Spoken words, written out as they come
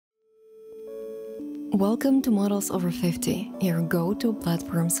Welcome to Models Over 50, your go-to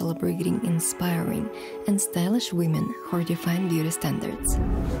platform celebrating inspiring and stylish women who redefine beauty standards.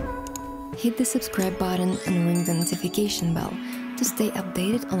 Hit the subscribe button and ring the notification bell to stay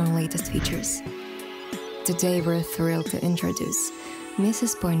updated on our latest features. Today we're thrilled to introduce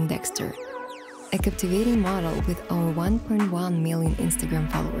Mrs. Poindexter, a captivating model with over 1.1 million Instagram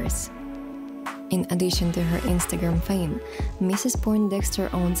followers. In addition to her Instagram fame, Mrs. Poindexter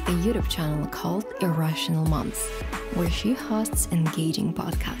owns a YouTube channel called Irrational Moms, where she hosts engaging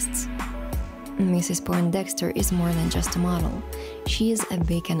podcasts. Mrs. Poindexter is more than just a model. She is a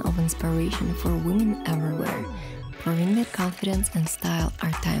beacon of inspiration for women everywhere, proving that confidence and style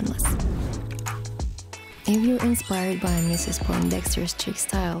are timeless. If you're inspired by Mrs. Poindexter's chic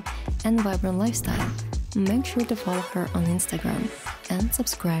style and vibrant lifestyle, make sure to follow her on Instagram and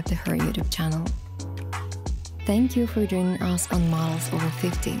subscribe to her YouTube channel. Thank you for joining us on Models Over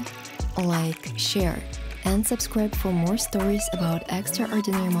 50. Like, share, and subscribe for more stories about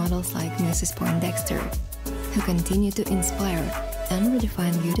extraordinary models like Mrs. Poindexter, who continue to inspire and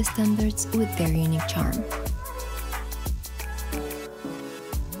redefine beauty standards with their unique charm.